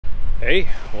Hey,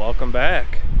 welcome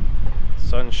back.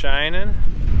 Sun shining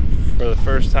for the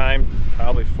first time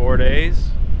probably 4 days.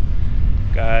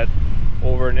 Got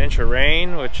over an inch of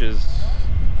rain, which is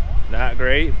not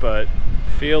great, but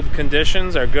field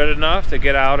conditions are good enough to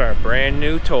get out our brand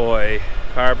new toy.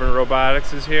 Carbon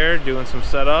Robotics is here doing some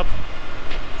setup.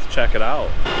 Let's check it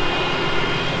out.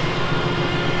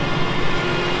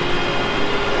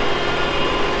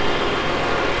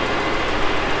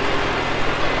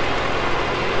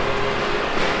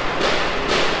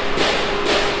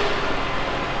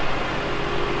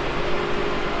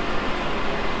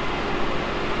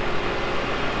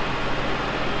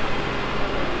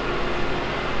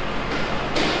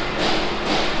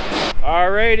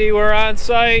 Alrighty, we're on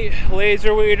site.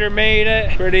 Laser weeder made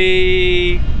it.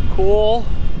 Pretty cool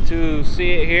to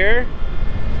see it here.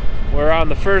 We're on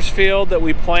the first field that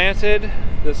we planted.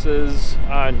 This is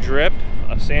on drip,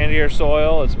 a sandier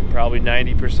soil. It's probably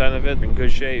 90% of it in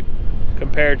good shape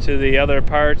compared to the other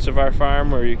parts of our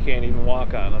farm where you can't even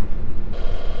walk on them.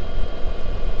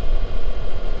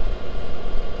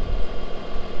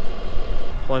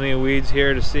 Plenty of weeds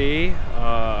here to see.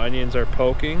 Onions are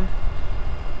poking,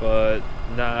 but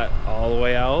not all the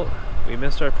way out. We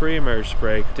missed our pre-emerge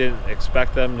spray. Didn't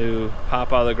expect them to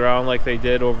pop out of the ground like they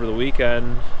did over the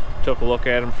weekend. Took a look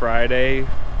at them Friday.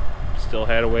 Still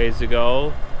had a ways to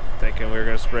go. Thinking we were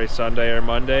gonna spray Sunday or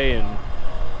Monday, and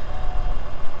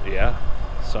yeah,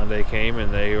 Sunday came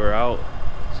and they were out.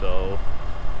 So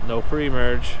no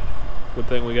pre-emerge. Good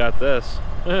thing we got this.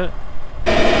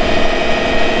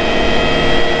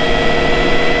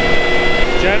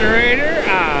 Generator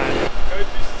on. Go to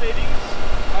settings,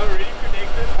 already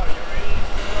connected, are you ready to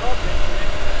start?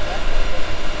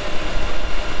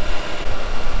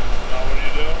 Now what do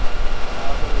you do?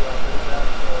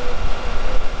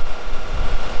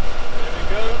 There we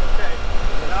go, okay.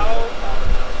 Now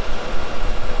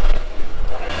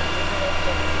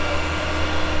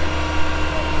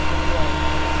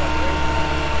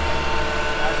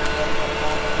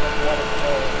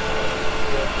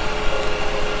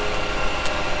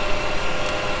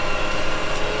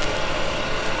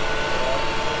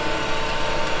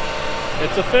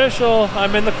it's official,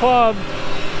 I'm in the club.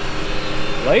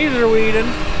 Laser weeding.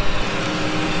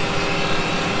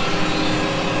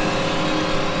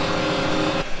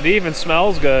 It even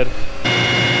smells good.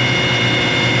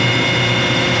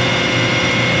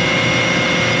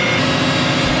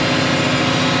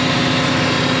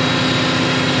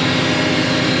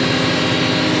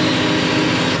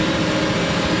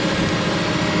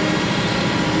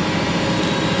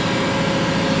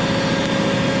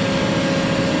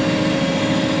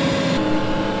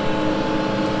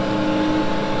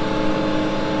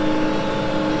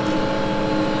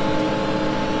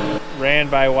 Ran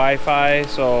by Wi-Fi,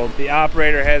 so the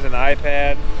operator has an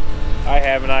iPad. I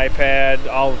have an iPad.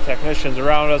 All the technicians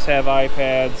around us have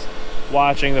iPads.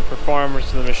 Watching the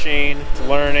performance of the machine. It's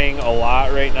learning a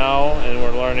lot right now, and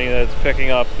we're learning that it's picking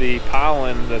up the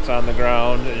pollen that's on the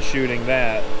ground and shooting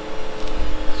that.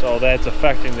 So that's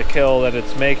affecting the kill that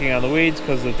it's making on the weeds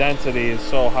because the density is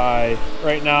so high.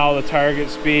 Right now the target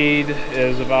speed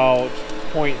is about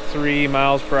 0.3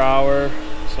 miles per hour.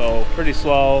 So pretty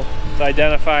slow. It's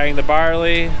identifying the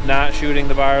barley, not shooting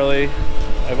the barley.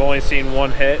 I've only seen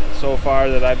one hit so far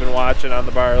that I've been watching on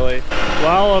the barley.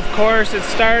 Well, of course, it's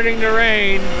starting to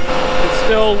rain. It's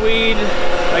still weed,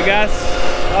 I guess,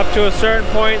 up to a certain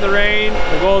point in the rain.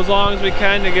 We'll go as long as we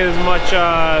can to get as much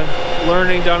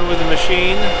learning done with the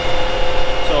machine.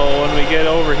 So when we get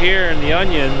over here in the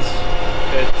onions,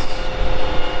 it's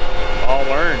all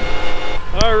learned.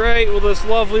 All right, well, this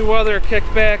lovely weather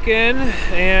kicked back in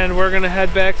and we're gonna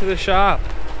head back to the shop.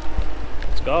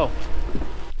 Let's go.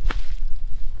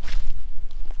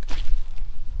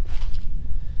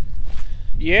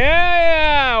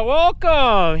 Yeah,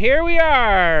 welcome. Here we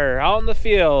are out in the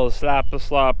field. Slap a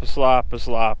slop a slop a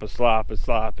slop a slop a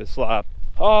slop a slop.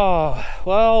 Oh,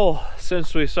 well,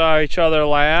 since we saw each other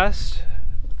last,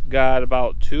 got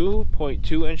about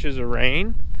 2.2 inches of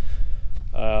rain.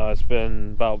 It's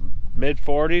been about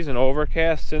mid-40s and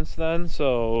overcast since then,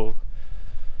 so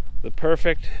the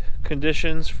perfect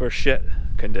conditions for shit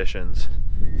conditions.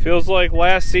 Feels like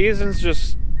last season's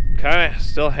just kind of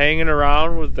still hanging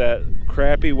around with that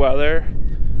crappy weather.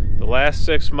 The last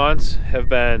 6 months have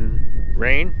been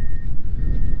rain,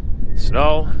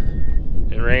 snow,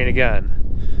 and rain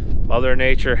again. Mother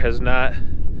Nature has not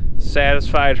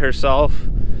satisfied herself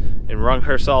and wrung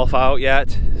herself out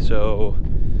yet, so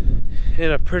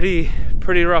in a pretty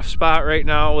rough spot right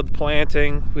now with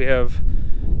planting. We have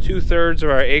 2/3 of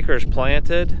our acres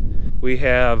planted. We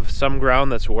have some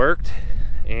ground that's worked,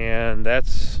 and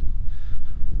that's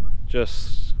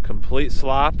just complete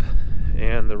slop,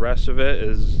 and the rest of it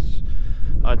is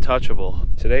untouchable.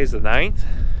 Today's the 9th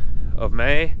of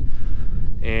May,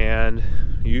 and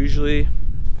usually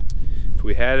if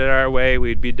we had it our way,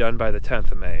 we'd be done by the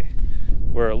 10th of May.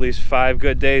 We're at least 5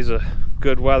 good days of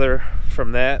good weather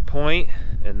from that point,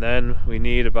 and then we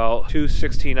need about 2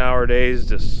 16-hour days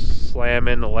to slam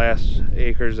in the last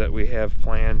acres that we have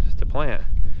planned to plant.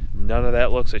 None of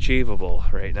that looks achievable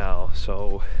right now.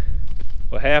 So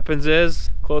what happens is,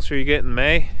 closer you get in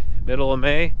May, middle of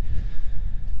May,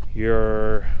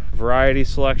 your variety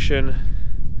selection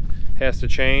has to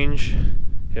change.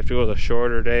 You have to go with a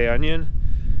shorter day onion,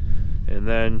 and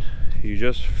then you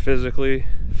just physically,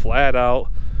 flat out,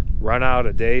 run out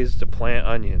of days to plant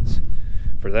onions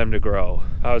for them to grow.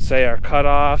 I would say our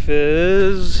cutoff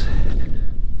is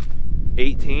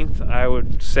 18th. I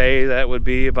would say that would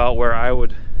be about where I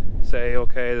would say,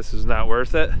 okay, this is not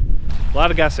worth it. A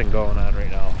lot of guessing going on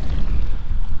right now.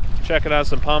 Checking out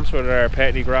some pumps with our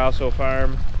Patney Grosso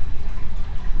farm.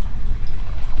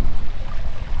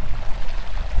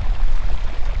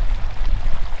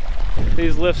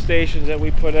 These lift stations that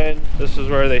we put in, this is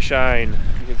where they shine.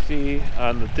 You can see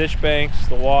on the ditch banks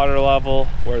the water level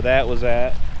where that was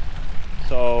at.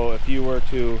 So if you were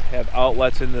to have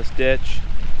outlets in this ditch,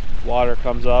 water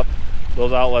comes up,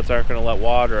 those outlets aren't going to let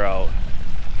water out,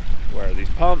 where these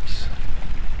pumps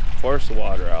force the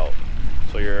water out.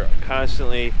 So you're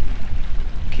constantly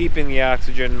keeping the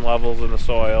oxygen levels in the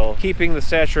soil, keeping the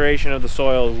saturation of the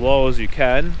soil as low as you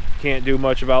can. Can't do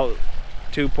much about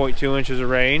 2.2 inches of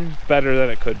rain. Better than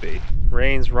it could be.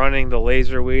 Rain's running the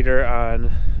laser weeder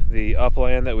on the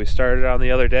upland that we started on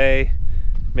the other day,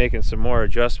 making some more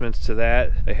adjustments to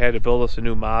that. They had to build us a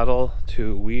new model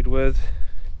to weed with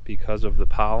because of the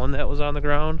pollen that was on the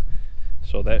ground,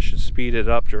 so that should speed it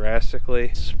up drastically.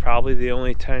 It's probably the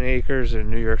only 10 acres in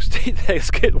New York State that's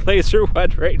getting laser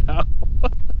wet right now.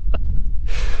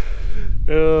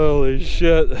 Holy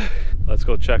shit. Let's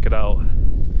go check it out.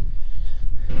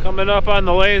 Coming up on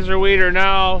the laser weeder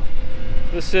now.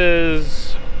 This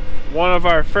is one of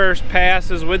our first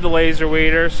passes with the laser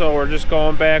weeder, so we're just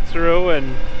going back through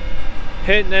and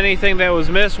hitting anything that was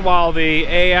missed while the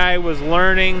AI was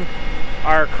learning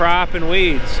our crop and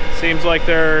weeds. Seems like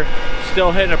they're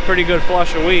still hitting a pretty good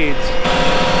flush of weeds.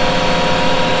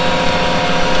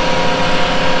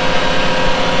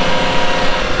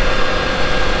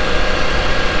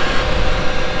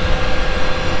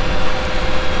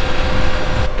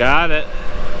 Got it.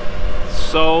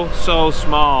 So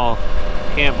small.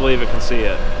 Can't believe it can see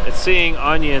it. It's seeing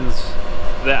onions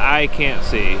that I can't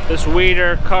see. This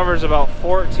weeder covers about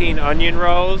 14 onion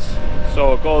rows,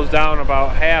 so it goes down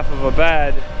about half of a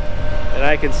bed, and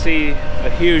I can see a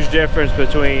huge difference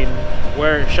between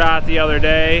where it shot the other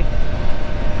day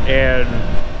and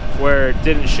where it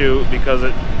didn't shoot because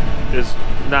it is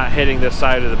not hitting this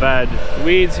side of the bed. The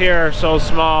weeds here are so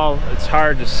small, it's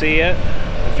hard to see it.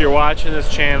 If you're watching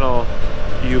this channel,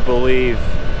 you believe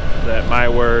that my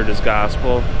word is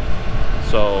gospel,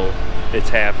 so it's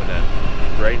happening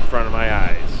right in front of my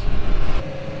eyes.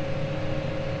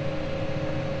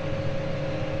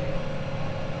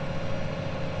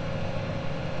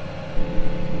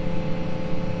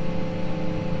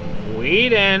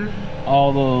 Weeding.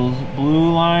 All those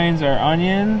blue lines are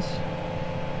onions.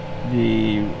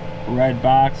 The red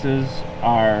boxes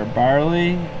are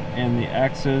barley, and the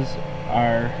X's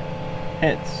are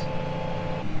hits.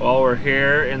 Well, we're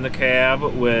here in the cab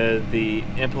with the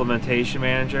implementation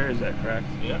manager, is that correct?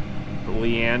 Yeah.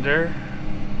 Leander.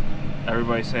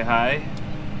 Everybody say hi.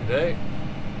 Good day.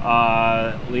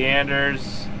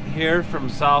 Leander's here from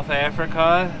South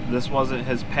Africa. This wasn't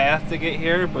his path to get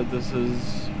here, but this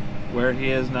is where he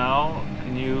is now.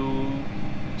 Can you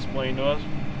explain to us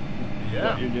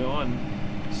what you're doing?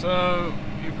 So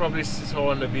you probably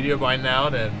saw in the video by now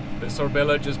that the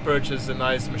Sorbella just purchased a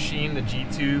nice machine, the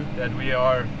G2, that we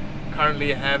are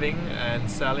currently having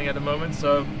and selling at the moment.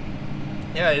 So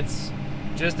yeah, it's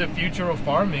just the future of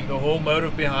farming. The whole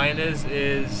motive behind this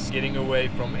is getting away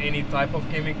from any type of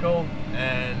chemical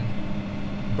and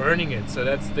burning it. So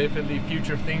that's definitely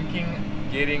future thinking,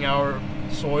 getting our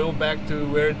soil back to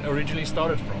where it originally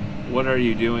started from. What are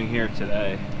you doing here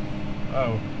today?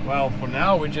 Oh, well, for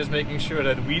now we're just making sure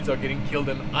that weeds are getting killed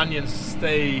and onions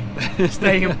stay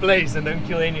in place and don't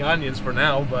kill any onions for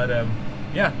now. But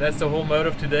yeah, that's the whole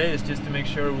motive today, is just to make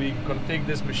sure we configure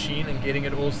this machine and getting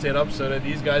it all set up so that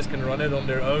these guys can run it on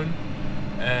their own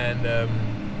and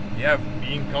yeah,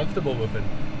 being comfortable with it.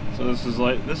 So this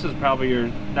is probably your,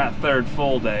 not third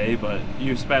full day, but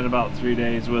you've spent about 3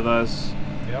 days with us.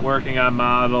 Yep. Working on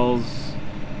models.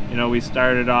 You know, we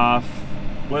started off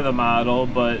with a model,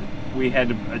 but we had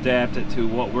to adapt it to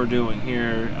what we're doing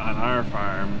here on our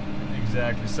farm.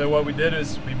 Exactly. So what we did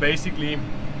is we basically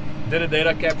did a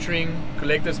data capturing,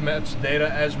 collect as much data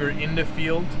as we're in the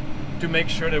field to make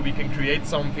sure that we can create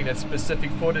something that's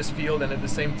specific for this field and at the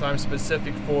same time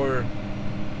specific for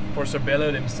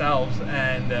Sorbello themselves,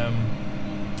 and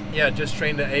yeah, just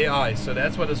train the AI. So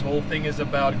that's what this whole thing is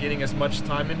about, getting as much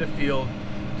time in the field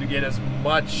to get as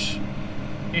much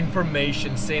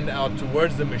information sent out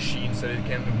towards the machine so that it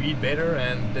can read better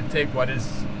and detect what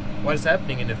is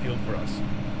happening in the field for us.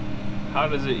 How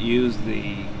does it use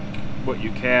what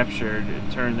you captured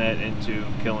and turn that into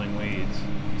killing weeds?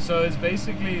 So it's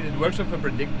basically, it works with a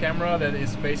predict camera that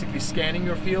is basically scanning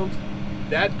your field.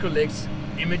 That collects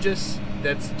images,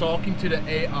 that's talking to the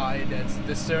AI, that's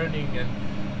discerning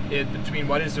between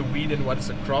what is a weed and what is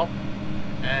a crop.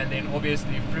 And then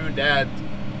obviously through that,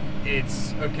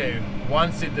 it's okay,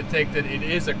 once it detected it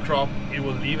is a crop, it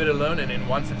will leave it alone, and then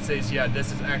once it says, yeah,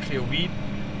 this is actually a weed,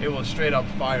 it will straight up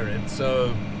fire it.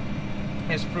 So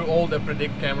it's through all the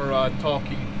predict camera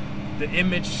talking, the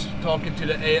image talking to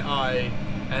the AI,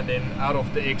 and then out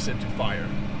of the exit to fire.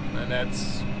 And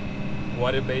that's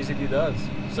what it basically does.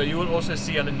 So you will also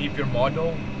see underneath your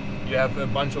module, you have a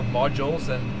bunch of modules,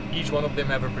 and each one of them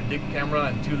have a predict camera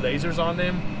and 2 lasers on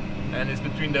them. And it's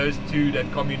between those 2 that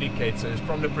communicate. So it's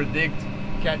from the predict,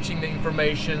 catching the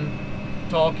information,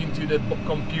 talking to the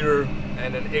computer,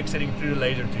 and then exiting through the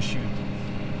laser to shoot.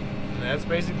 And that's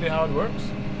basically how it works.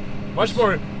 Much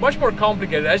more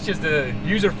complicated. That's just a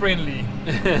user-friendly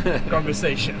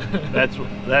conversation. That's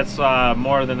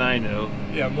more than I knew.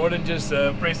 Yeah, more than just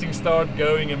pressing start,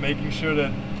 going, and making sure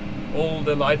that all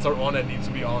the lights are on that needs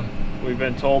to be on. We've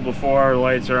been told before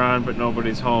lights are on, but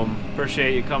nobody's home.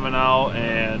 Appreciate you coming out,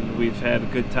 and we've had a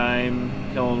good time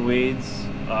killing weeds.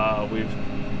 We've,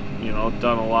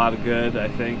 done a lot of good, I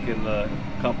think, in the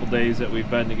couple days that we've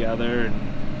been together,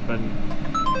 and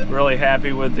been really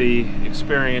happy with the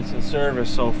experience and service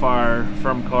so far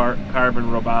from Carbon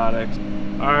Robotics.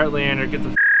 All right, Leander, get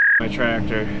the my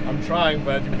tractor. I'm trying,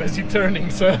 but you're busy turning,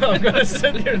 so I'm gonna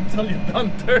sit here until you're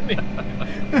done turning.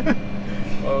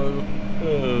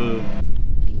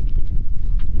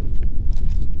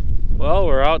 Well,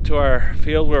 we're out to our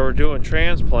field where we're doing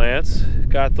transplants.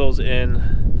 Got those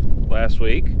in last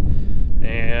week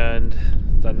and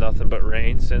done nothing but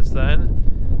rain since then.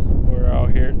 We're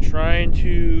out here trying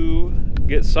to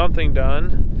get something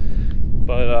done,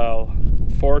 but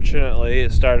fortunately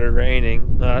it started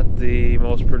raining. Not the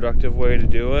most productive way to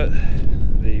do it.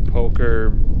 The poker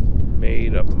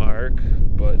made a mark,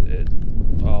 but it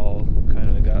all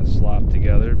kind of got slopped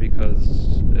together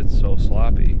because it's so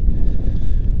sloppy.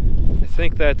 I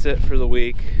think that's it for the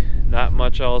week. Not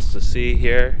much else to see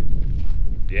here.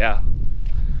 Yeah.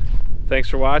 Thanks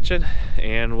for watching,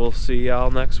 and we'll see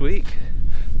y'all next week.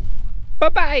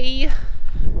 Bye-bye.